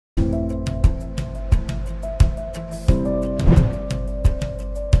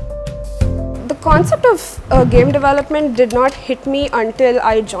concept of game development did not hit me until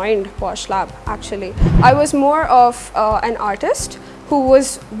I joined Pausch Lab, actually. I was more of an artist who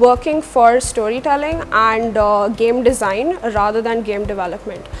was working for storytelling and game design rather than game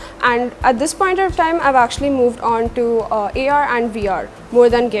development. And at this point of time, I've actually moved on to AR and VR more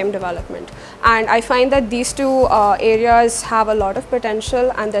than game development. And I find that these two areas have a lot of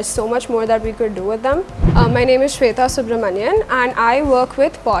potential, and there's so much more that we could do with them. My name is Shweta Subramanian, and I work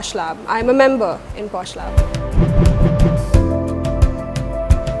with Pausch Lab. I'm a member in Pausch Lab.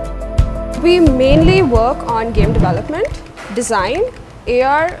 We mainly work on game development, design,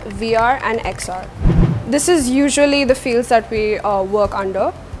 AR, VR and XR. This is usually the fields that we work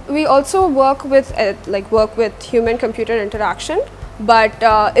under. We also work with human-computer interaction, but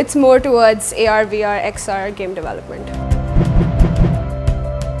it's more towards AR, VR, XR game development.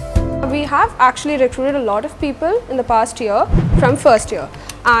 We have actually recruited a lot of people in the past year from first year,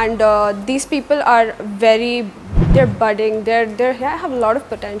 and these people are they're budding, they have a lot of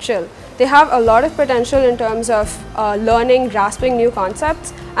potential. They have a lot of potential in terms of learning, grasping new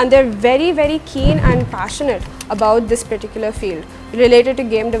concepts, and they're very, very keen and passionate about this particular field related to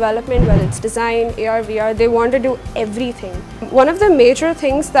game development, whether it's design, AR, VR. They want to do everything. One of the major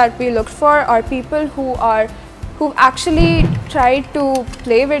things that we look for are people who've actually tried to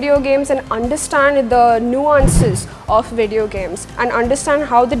play video games and understand the nuances of video games and understand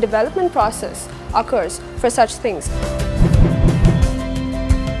how the development process occurs for such things.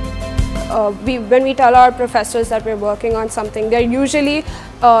 When we tell our professors that we're working on something, they're usually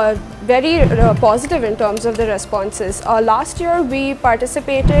very positive in terms of the responses. Last year we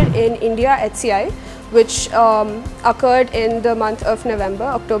participated in India HCI, which occurred in the month of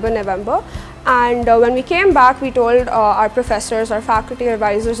October-November. And when we came back, we told our professors, our faculty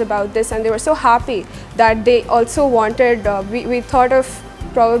advisors about this, and they were so happy that they also wanted, we thought of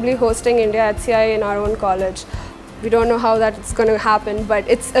probably hosting India HCI in our own college. We don't know how that's going to happen, but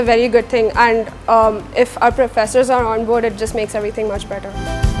it's a very good thing, and if our professors are on board, it just makes everything much better.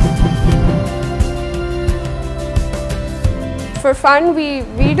 For fun,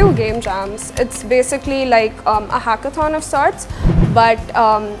 we do game jams. It's basically like a hackathon of sorts, but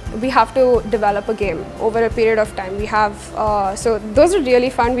we have to develop a game over a period of time. We have, so those are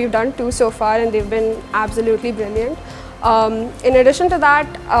really fun. We've done 2 so far, and they've been absolutely brilliant. In addition to that,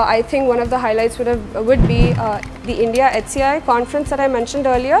 I think one of the highlights would be the India HCI conference that I mentioned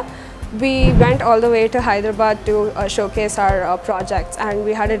earlier. We went all the way to Hyderabad to showcase our projects, and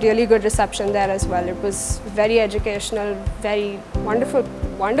we had a really good reception there as well. It was very educational, very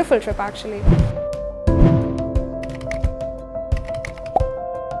wonderful trip actually.